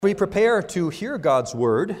We prepare to hear God's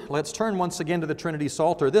Word. Let's turn once again to the Trinity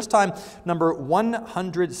Psalter, this time number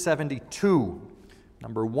 172.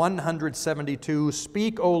 Number 172,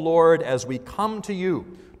 Speak, O Lord, as we come to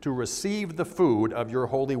you to receive the food of your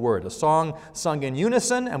holy word. A song sung in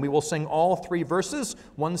unison, and we will sing all three verses.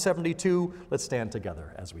 172, let's stand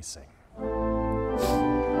together as we sing.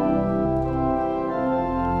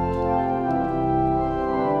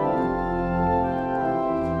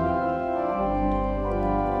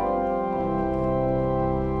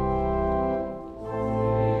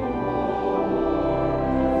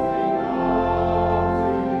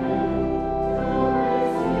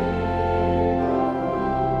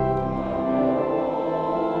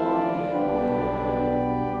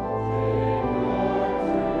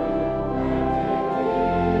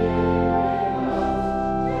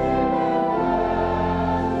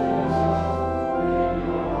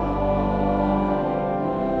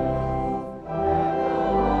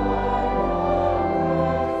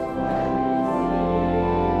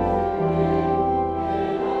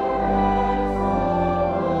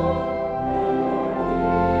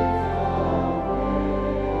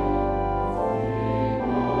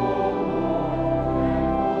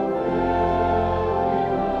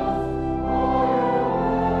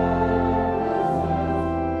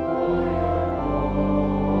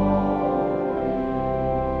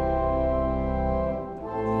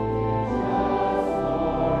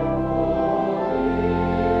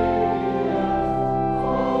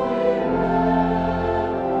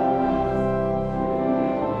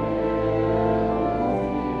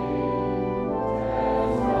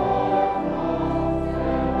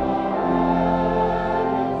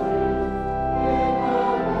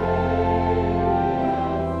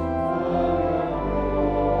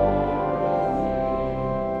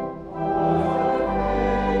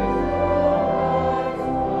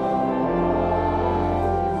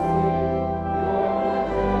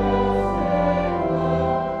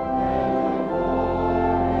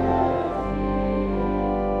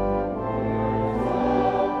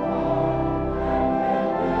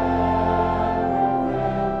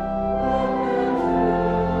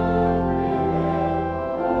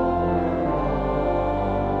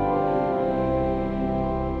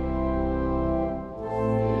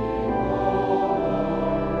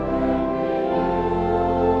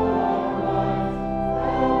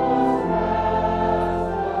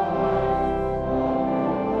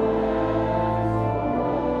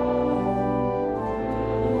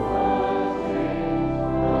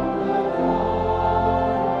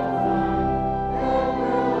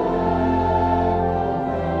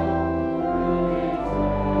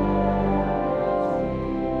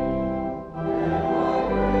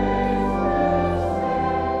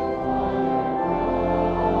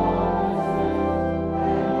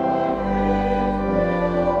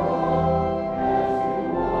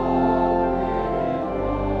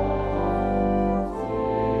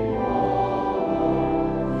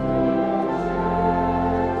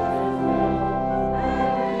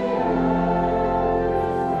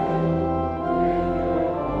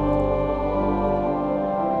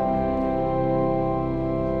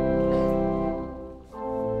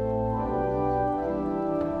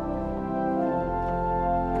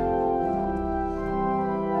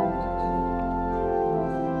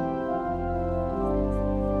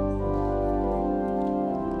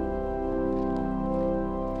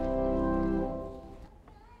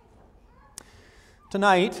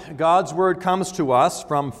 Tonight, God's Word comes to us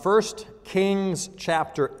from 1 Kings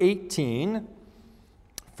chapter 18.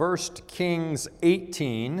 1 Kings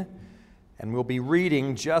 18, and we'll be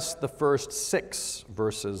reading just the first 6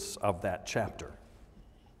 verses of that chapter.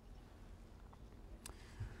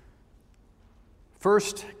 1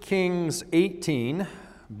 Kings 18,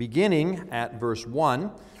 beginning at verse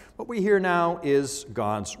 1, what we hear now is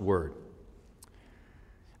God's Word.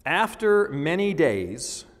 After many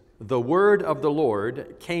days, the word of the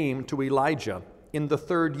Lord came to Elijah in the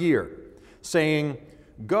 3rd year, saying,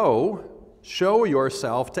 Go, show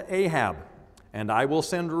yourself to Ahab, and I will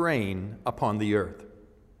send rain upon the earth.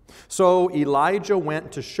 So Elijah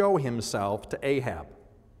went to show himself to Ahab.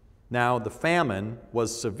 Now the famine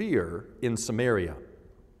was severe in Samaria.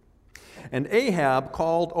 And Ahab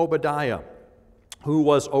called Obadiah, who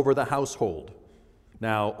was over the household.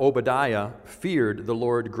 Now Obadiah feared the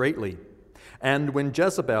Lord greatly. And when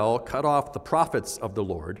Jezebel cut off the prophets of the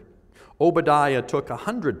Lord, Obadiah took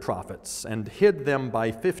 100 prophets and hid them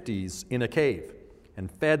by 50s in a cave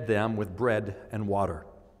and fed them with bread and water.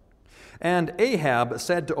 And Ahab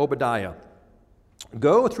said to Obadiah,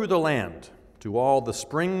 Go through the land to all the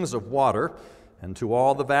springs of water and to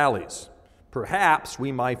all the valleys, Perhaps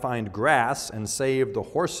we might find grass and save the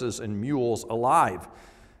horses and mules alive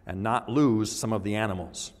and not lose some of the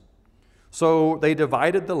animals." So they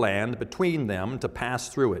divided the land between them to pass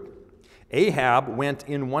through it. Ahab went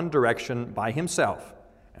in one direction by himself,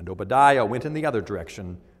 and Obadiah went in the other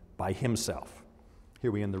direction by himself.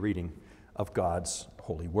 Here we end the reading of God's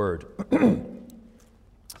holy word.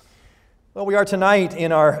 Well, we are tonight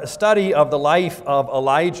in our study of the life of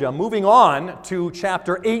Elijah, moving on to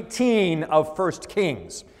chapter 18 of 1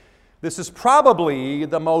 Kings. This is probably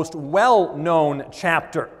the most well-known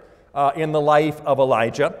chapter in the life of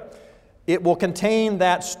Elijah. It will contain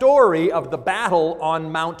that story of the battle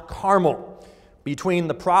on Mount Carmel between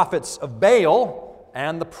the prophets of Baal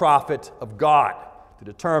and the prophet of God to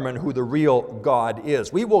determine who the real God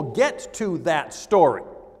is. We will get to that story.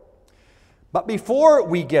 But before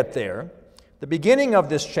we get there, the beginning of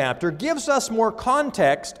this chapter gives us more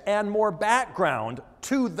context and more background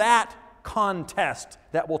to that contest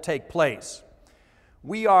that will take place.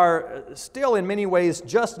 We are still, in many ways,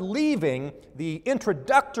 just leaving the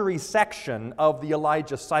introductory section of the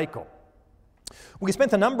Elijah cycle. We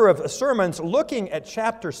spent a number of sermons looking at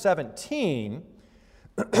chapter 17,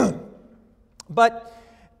 but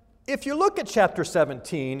if you look at chapter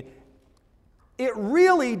 17, it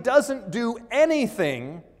really doesn't do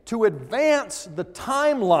anything to advance the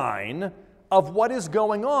timeline of what is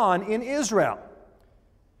going on in Israel.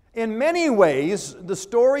 In many ways, the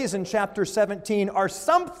stories in chapter 17 are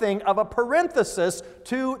something of a parenthesis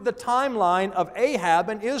to the timeline of Ahab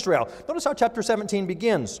and Israel. Notice how chapter 17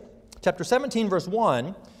 begins. Chapter 17, verse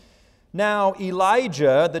 1, "Now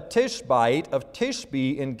Elijah the Tishbite of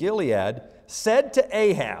Tishbe in Gilead said to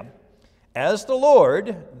Ahab, 'As the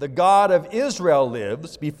Lord, the God of Israel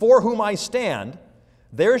lives, before whom I stand,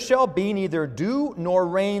 there shall be neither dew nor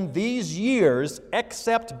rain these years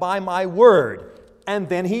except by my word.'" And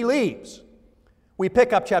then he leaves. We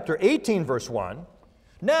pick up chapter 18, verse 1.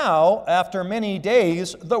 "Now, after many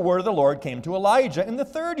days, the word of the Lord came to Elijah in the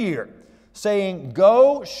 3rd year, saying,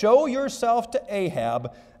 'Go, show yourself to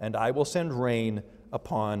Ahab, and I will send rain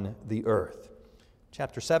upon the earth.'"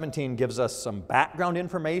 Chapter 17 gives us some background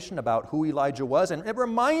information about who Elijah was, and it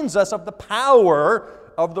reminds us of the power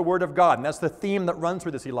of the Word of God. And that's the theme that runs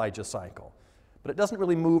through this Elijah cycle. But it doesn't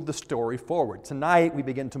really move the story forward. Tonight, we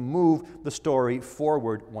begin to move the story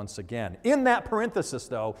forward once again. In that parenthesis,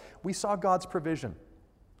 though, we saw God's provision.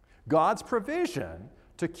 God's provision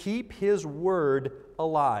to keep His Word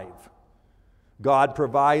alive. God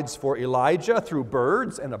provides for Elijah through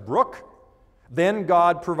birds and a brook. Then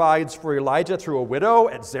God provides for Elijah through a widow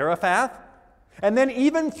at Zarephath. And then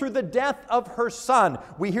even through the death of her son.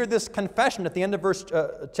 We hear this confession at the end of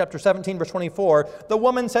chapter 17, verse 24. The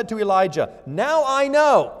woman said to Elijah, "Now I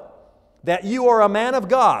know that you are a man of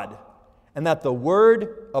God, and that the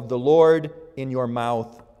word of the Lord in your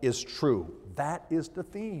mouth is true." That is the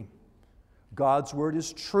theme. God's word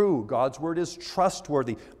is true. God's word is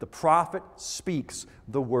trustworthy. The prophet speaks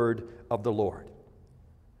the word of the Lord.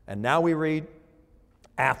 And now we read,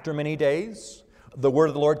 "After many days, the word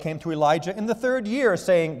of the Lord came to Elijah in the 3rd year,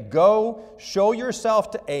 saying, 'Go, show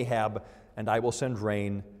yourself to Ahab, and I will send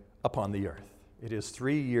rain upon the earth.'" It is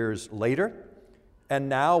 3 years later, and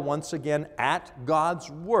now, once again, at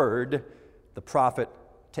God's word, the prophet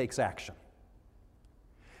takes action.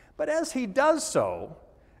 But as he does so,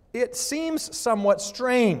 it seems somewhat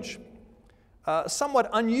strange, somewhat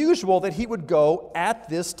unusual that he would go at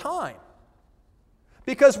this time,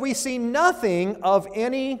 because we see nothing of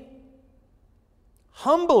any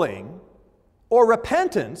humbling or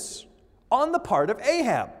repentance on the part of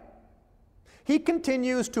Ahab. He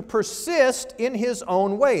continues to persist in his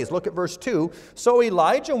own ways. Look at verse 2. "So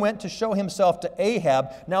Elijah went to show himself to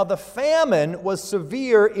Ahab. Now the famine was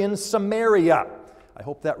severe in Samaria." I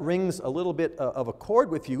hope that rings a little bit of a chord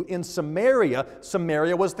with you. In Samaria,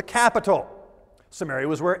 Samaria was the capital. Samaria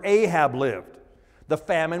was where Ahab lived. The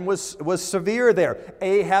famine was severe there.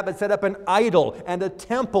 Ahab had set up an idol and a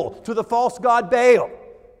temple to the false god Baal.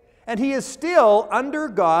 And he is still under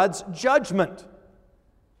God's judgment.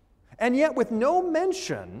 And yet, with no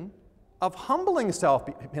mention of humbling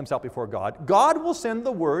himself before God, God will send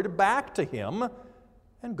the word back to him,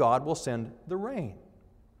 and God will send the rain.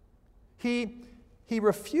 He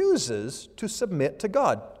refuses to submit to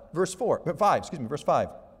God. Verse 5.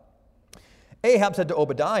 Ahab said to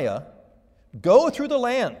Obadiah, "Go through the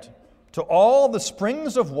land to all the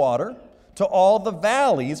springs of water, to all the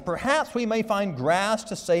valleys. Perhaps we may find grass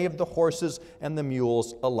to save the horses and the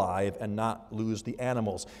mules alive and not lose the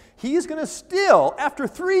animals." He's going to still, after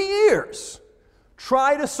 3 years,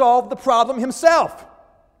 try to solve the problem himself.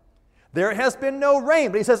 There has been no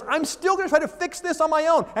rain, but he says, I'm still going to try to fix this on my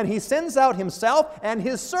own. And he sends out himself and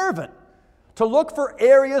his servant to look for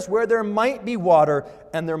areas where there might be water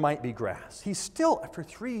and there might be grass. He still, after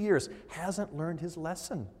 3 years, hasn't learned his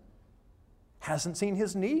lesson, hasn't seen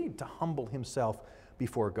his need to humble himself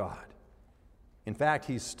before God. In fact,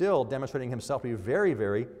 he's still demonstrating himself to be very,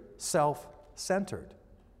 very self-centered.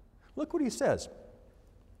 Look what he says.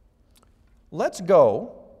 Let's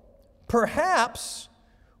go. Perhaps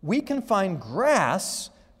we can find grass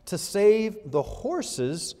to save the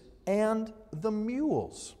horses and the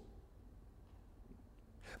mules.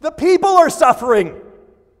 The people are suffering.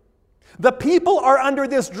 The people are under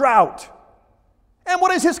this drought. And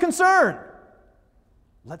what is his concern?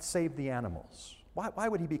 Let's save the animals. Why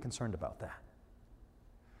would he be concerned about that?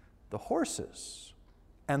 The horses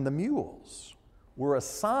and the mules were a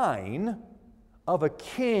sign of a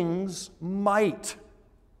king's might.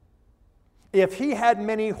 If he had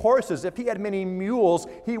many horses, if he had many mules,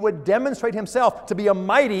 he would demonstrate himself to be a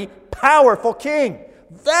mighty, powerful king.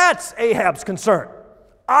 That's Ahab's concern.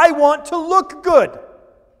 I want to look good.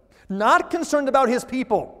 Not concerned about his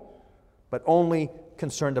people, but only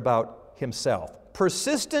concerned about himself.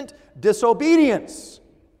 Persistent disobedience,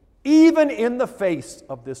 even in the face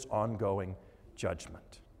of this ongoing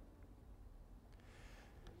judgment.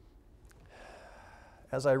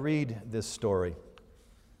 As I read this story,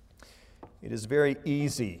 it is very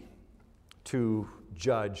easy to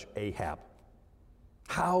judge Ahab.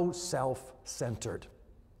 How self-centered.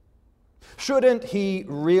 Shouldn't he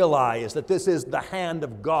realize that this is the hand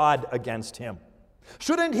of God against him?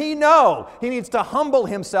 Shouldn't he know he needs to humble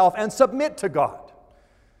himself and submit to God?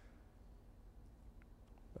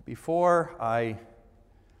 But before I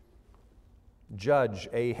judge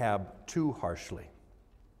Ahab too harshly,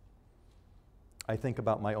 I think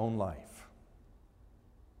about my own life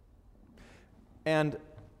and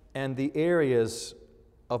the areas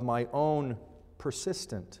of my own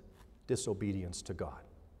persistent disobedience to God.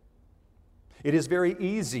 It is very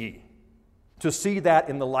easy to see that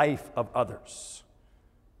in the life of others.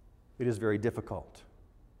 It is very difficult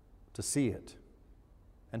to see it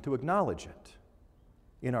and to acknowledge it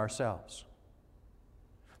in ourselves.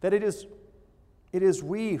 That it is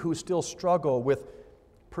we who still struggle with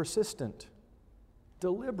persistent,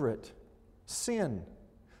 deliberate sin,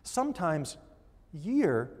 sometimes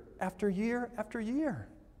year after year after year,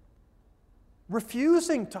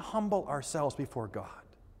 refusing to humble ourselves before God.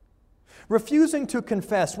 Refusing to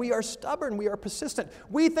confess. We are stubborn. We are persistent.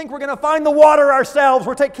 We think we're going to find the water ourselves.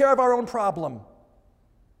 We'll take care of our own problem.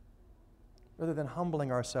 Rather than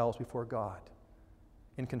humbling ourselves before God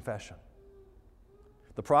in confession.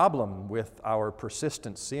 The problem with our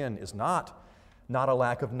persistent sin is not a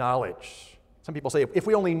lack of knowledge. Some people say, if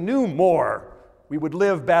we only knew more, we would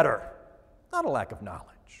live better. Not a lack of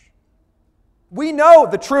knowledge. We know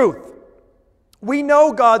the truth. We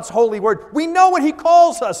know God's holy word. We know what He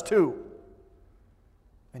calls us to.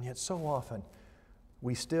 And yet so often,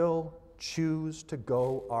 we still choose to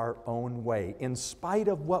go our own way. In spite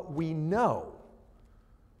of what we know,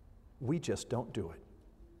 we just don't do it.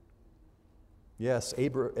 Yes,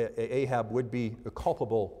 Ahab would be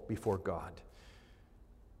culpable before God.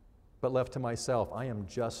 But left to myself, I am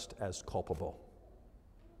just as culpable,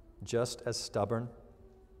 just as stubborn,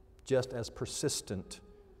 just as persistent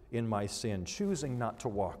in my sin, choosing not to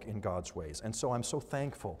walk in God's ways. And so I'm so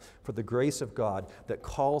thankful for the grace of God that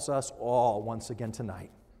calls us all once again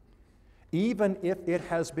tonight. Even if it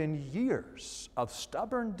has been years of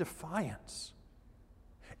stubborn defiance,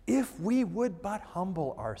 if we would but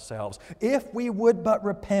humble ourselves, if we would but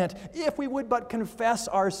repent, if we would but confess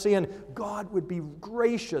our sin, God would be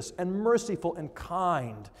gracious and merciful and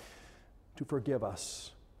kind to forgive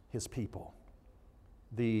us, His people.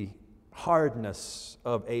 The hardness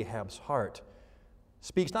of Ahab's heart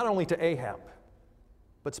speaks not only to Ahab,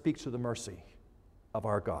 but speaks to the mercy of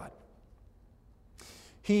our God.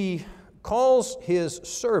 He calls his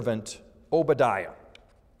servant Obadiah,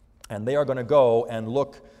 and they are going to go and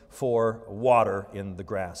look for water in the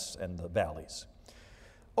grass and the valleys.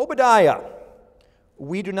 Obadiah,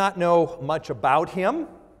 we do not know much about him.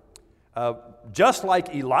 Just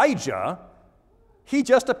like Elijah, he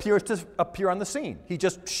just appears to appear on the scene. He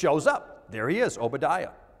just shows up. There he is,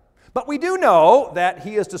 Obadiah. But we do know that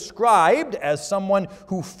he is described as someone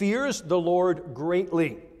who fears the Lord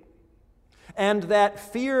greatly, and that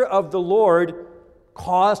fear of the Lord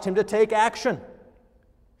caused him to take action.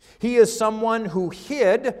 He is someone who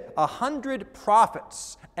hid 100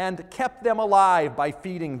 prophets and kept them alive by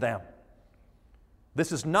feeding them.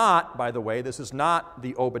 This is not, by the way, this is not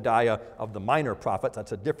the Obadiah of the minor prophets.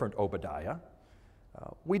 That's a different Obadiah.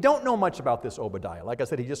 We don't know much about this Obadiah. Like I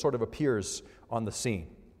said, he just sort of appears on the scene.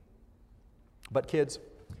 But kids,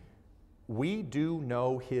 we do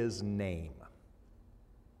know his name.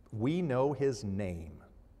 We know his name.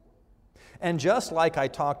 And just like I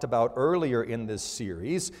talked about earlier in this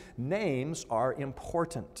series, names are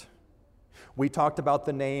important. We talked about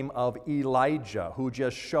the name of Elijah, who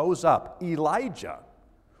just shows up. Elijah,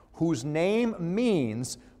 whose name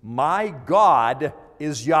means, my God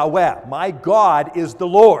is Yahweh. My God is the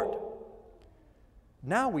Lord.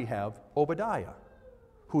 Now we have Obadiah,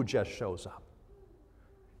 who just shows up.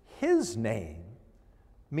 His name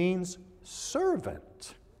means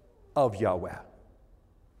servant of Yahweh.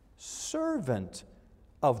 Servant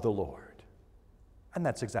of the Lord. And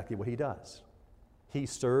that's exactly what he does. He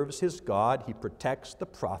serves his God. He protects the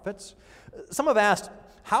prophets. Some have asked,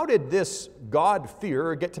 how did this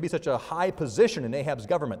God-fearer get to be such a high position in Ahab's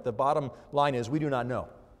government? The bottom line is, we do not know.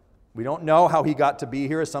 We don't know how he got to be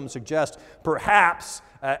here. Some suggest perhaps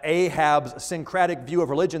Ahab's syncretic view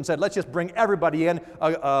of religion said, let's just bring everybody in,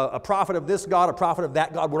 a prophet of this God, a prophet of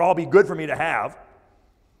that God would all be good for me to have.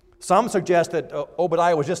 Some suggest that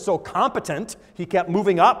Obadiah was just so competent, he kept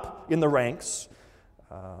moving up in the ranks.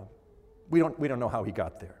 We don't know how he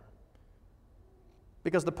got there.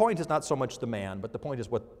 Because the point is not so much the man, but the point is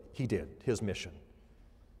what he did, his mission.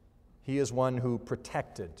 He is one who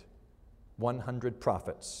protected 100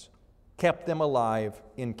 prophets, kept them alive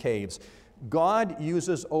in caves. God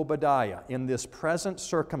uses Obadiah in this present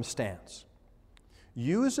circumstance,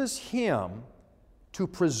 uses him to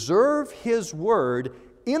preserve his word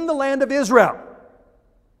in the land of Israel.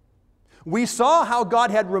 We saw how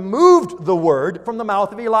God had removed the word from the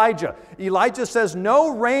mouth of Elijah. Elijah says, no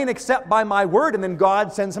rain except by my word, and then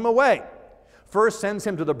God sends him away. First sends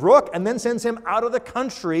him to the brook, and then sends him out of the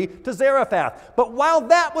country to Zarephath. But while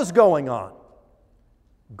that was going on,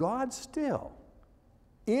 God still,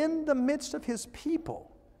 in the midst of his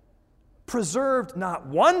people, preserved not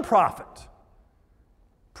one prophet,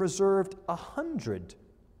 preserved 100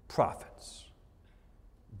 prophets.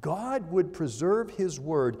 God would preserve his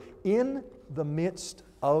word in the midst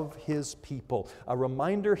of his people. A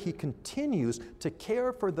reminder he continues to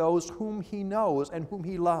care for those whom he knows and whom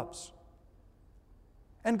he loves.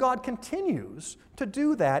 And God continues to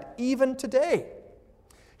do that even today.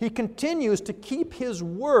 He continues to keep his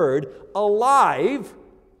word alive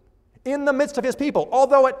in the midst of his people,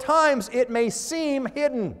 although at times it may seem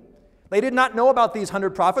hidden. They did not know about these 100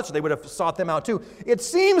 prophets, or they would have sought them out too. It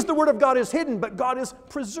seems the word of God is hidden, but God is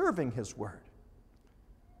preserving his word.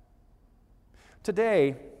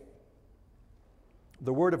 Today,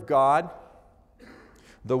 the word of God,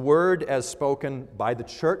 the word as spoken by the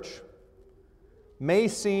church, may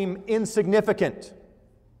seem insignificant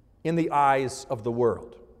in the eyes of the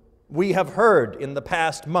world. We have heard in the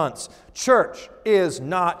past months, church is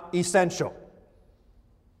not essential.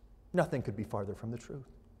 Nothing could be farther from the truth.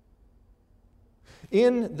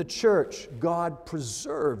 In the church, God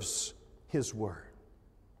preserves his word.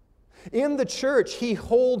 In the church, he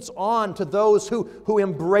holds on to those who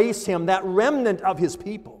embrace him, that remnant of his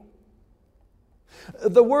people.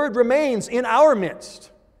 The word remains in our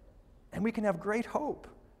midst, and we can have great hope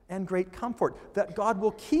and great comfort that God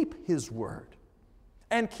will keep his word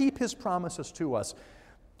and keep his promises to us.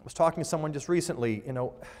 I was talking to someone just recently,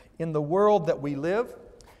 in the world that we live,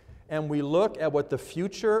 and we look at what the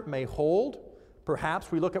future may hold.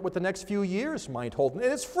 Perhaps we look at what the next few years might hold, and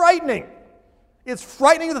it's frightening. It's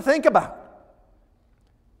frightening to think about.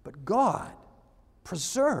 But God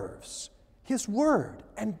preserves his word,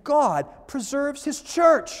 and God preserves his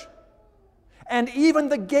church. And even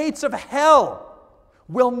the gates of hell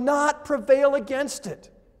will not prevail against it.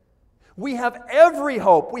 We have every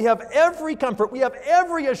hope, we have every comfort, we have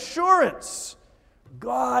every assurance.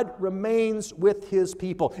 God remains with his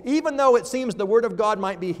people. Even though it seems the word of God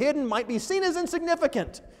might be hidden, might be seen as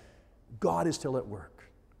insignificant, God is still at work.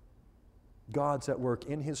 God's at work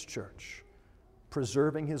in his church,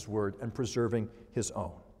 preserving his word and preserving his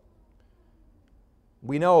own.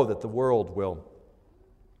 We know that the world will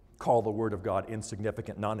call the word of God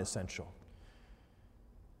insignificant, non-essential.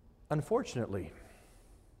 Unfortunately,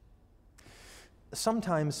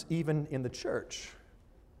 sometimes even in the church,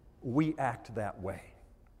 we act that way.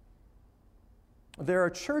 There are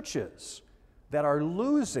churches that are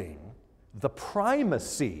losing the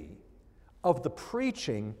primacy of the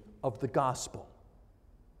preaching of the gospel.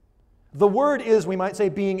 The word is, we might say,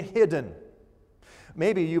 being hidden.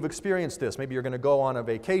 Maybe you've experienced this. Maybe you're going to go on a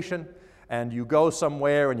vacation and you go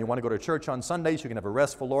somewhere and you want to go to church on Sunday so you can have a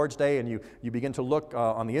restful Lord's Day, and you begin to look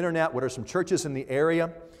on the internet, what are some churches in the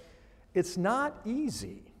area? It's not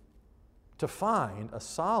easy to find a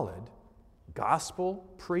solid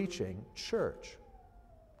gospel-preaching church.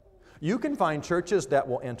 You can find churches that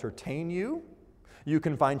will entertain you. You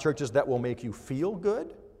can find churches that will make you feel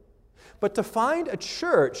good. But to find a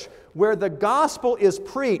church where the gospel is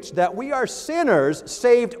preached, that we are sinners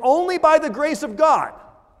saved only by the grace of God,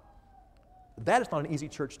 that is not an easy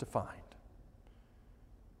church to find.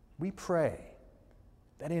 We pray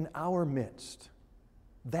that in our midst,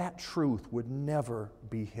 that truth would never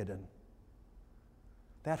be hidden.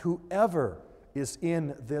 That whoever is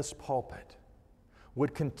in this pulpit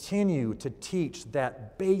would continue to teach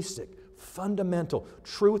that basic, fundamental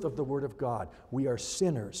truth of the Word of God. We are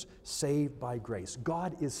sinners saved by grace.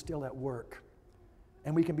 God is still at work,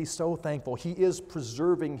 and we can be so thankful. He is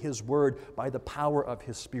preserving His Word by the power of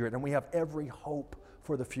His Spirit, and we have every hope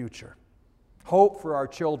for the future. Hope for our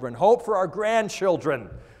children, hope for our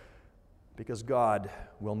grandchildren, because God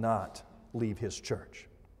will not leave His church.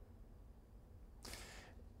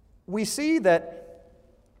 We see that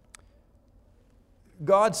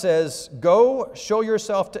God says, "Go, show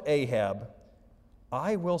yourself to Ahab.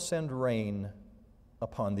 I will send rain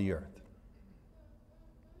upon the earth."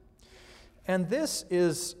 And this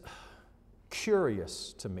is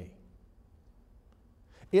curious to me.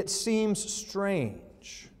 It seems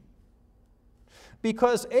strange.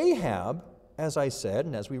 Because Ahab, as I said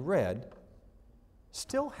and as we read,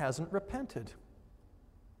 still hasn't repented.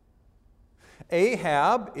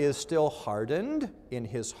 Ahab is still hardened in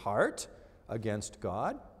his heart against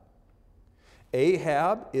God.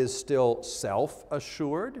 Ahab is still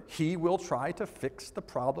self-assured. He will try to fix the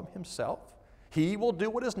problem himself. He will do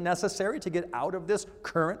what is necessary to get out of this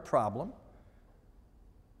current problem.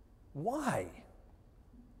 Why?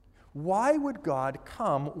 Why would God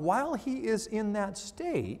come while he is in that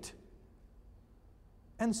state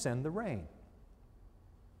and send the rain?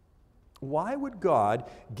 Why would God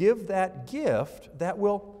give that gift that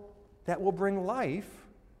will bring life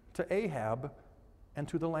to Ahab and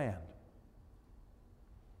to the land?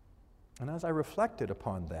 And as I reflected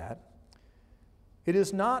upon that, it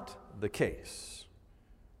is not the case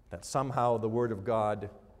that somehow the Word of God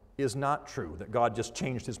is not true, that God just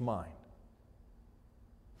changed His mind.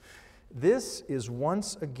 This is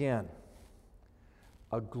once again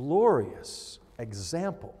a glorious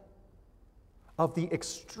example of the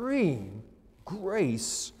extreme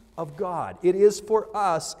grace of God. It is for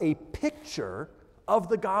us a picture of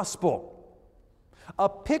the gospel, a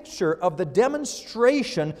picture of the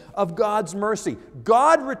demonstration of God's mercy.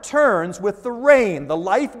 God returns with the rain, the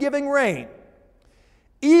life-giving rain,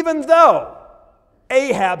 even though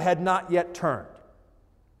Ahab had not yet turned.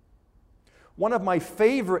 One of my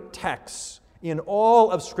favorite texts in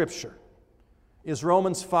all of Scripture is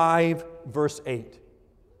Romans 5, verse 8,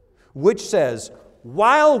 which says,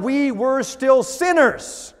 "While we were still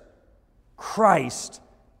sinners, Christ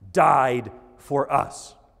died for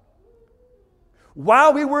us."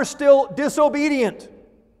 While we were still disobedient,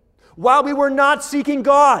 while we were not seeking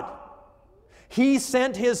God, He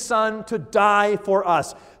sent His Son to die for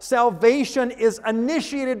us. Salvation is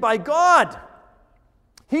initiated by God.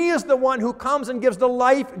 He is the one who comes and gives the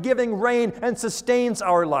life-giving rain and sustains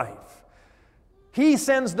our life. He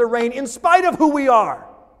sends the rain in spite of who we are,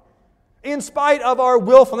 in spite of our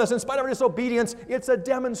willfulness, in spite of our disobedience. It's a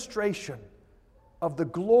demonstration of the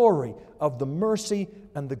glory, of the mercy,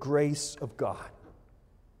 and the grace of God.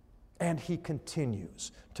 And He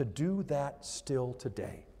continues to do that still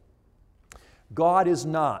today. God is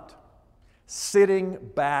not sitting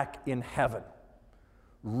back in heaven,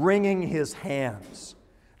 wringing His hands,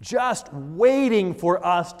 just waiting for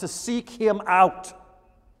us to seek Him out.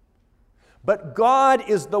 But God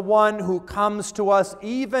is the one who comes to us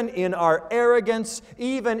even in our arrogance,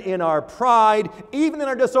 even in our pride, even in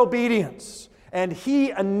our disobedience. And He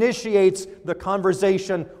initiates the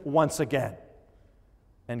conversation once again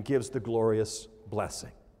and gives the glorious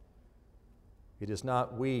blessing. It is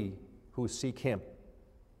not we who seek Him.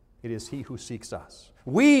 It is He who seeks us.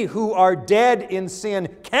 We who are dead in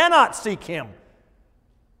sin cannot seek Him.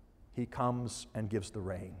 He comes and gives the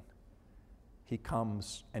rain. He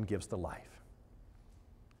comes and gives the life.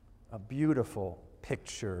 A beautiful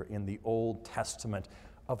picture in the Old Testament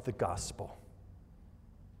of the gospel.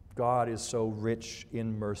 God is so rich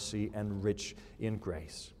in mercy and rich in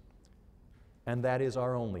grace. And that is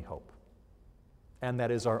our only hope. And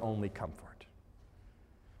that is our only comfort.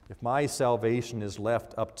 If my salvation is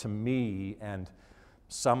left up to me and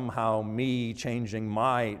somehow me changing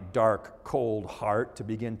my dark, cold heart to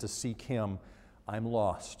begin to seek Him, I'm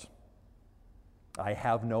lost. I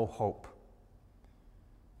have no hope.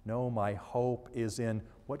 No, my hope is in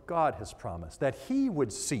what God has promised, that He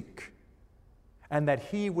would seek and that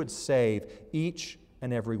He would save each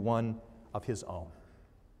and every one of his own.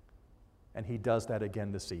 And he does that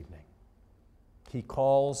again this evening. He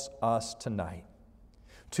calls us tonight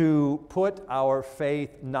to put our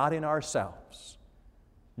faith not in ourselves,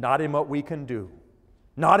 not in what we can do,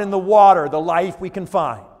 not in the water, the life we can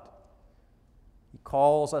find. He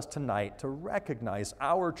calls us tonight to recognize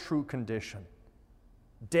our true condition,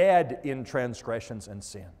 dead in transgressions and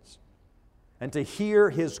sins, and to hear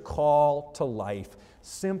his call to life.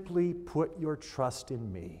 Simply put your trust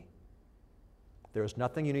in me. There's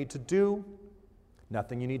nothing you need to do,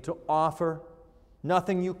 nothing you need to offer,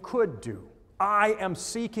 nothing you could do. I am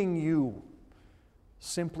seeking you.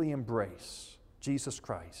 Simply embrace Jesus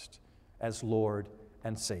Christ as Lord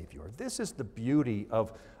and Savior. This is the beauty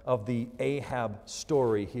of the Ahab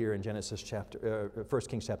story here in 1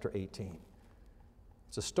 Kings chapter 18.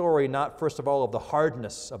 It's a story not, first of all, of the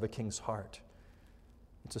hardness of a king's heart.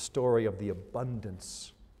 It's a story of the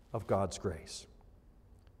abundance of God's grace.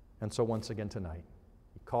 And so once again tonight,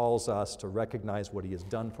 he calls us to recognize what he has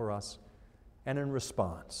done for us, and in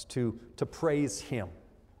response to praise him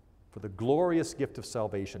for the glorious gift of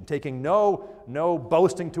salvation, taking no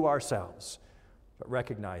boasting to ourselves, but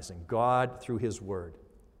recognizing God through his word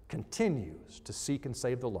continues to seek and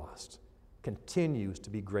save the lost, continues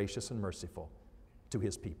to be gracious and merciful to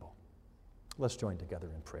his people. Let's join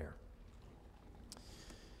together in prayer.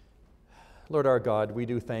 Lord our God, we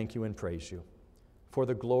do thank you and praise you for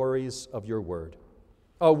the glories of your word.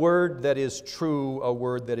 A word that is true, a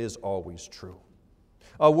word that is always true.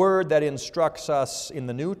 A word that instructs us in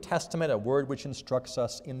the New Testament, a word which instructs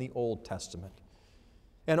us in the Old Testament.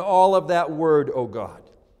 And all of that word, O God,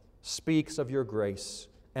 speaks of your grace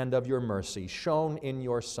and of your mercy shown in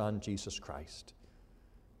your Son, Jesus Christ.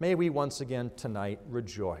 May we once again tonight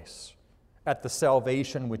rejoice at the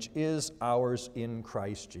salvation which is ours in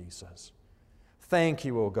Christ Jesus. Thank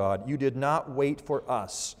you, O God. You did not wait for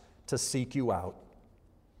us to seek you out.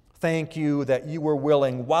 Thank you that you were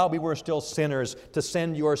willing, while we were still sinners, to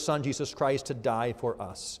send your Son, Jesus Christ, to die for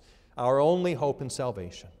us, our only hope in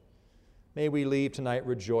salvation. May we leave tonight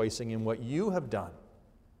rejoicing in what you have done,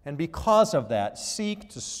 and because of that, seek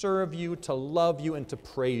to serve you, to love you, and to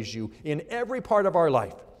praise you in every part of our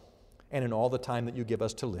life and in all the time that you give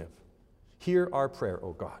us to live. Hear our prayer,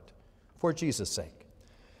 O God, for Jesus' sake.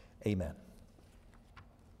 Amen.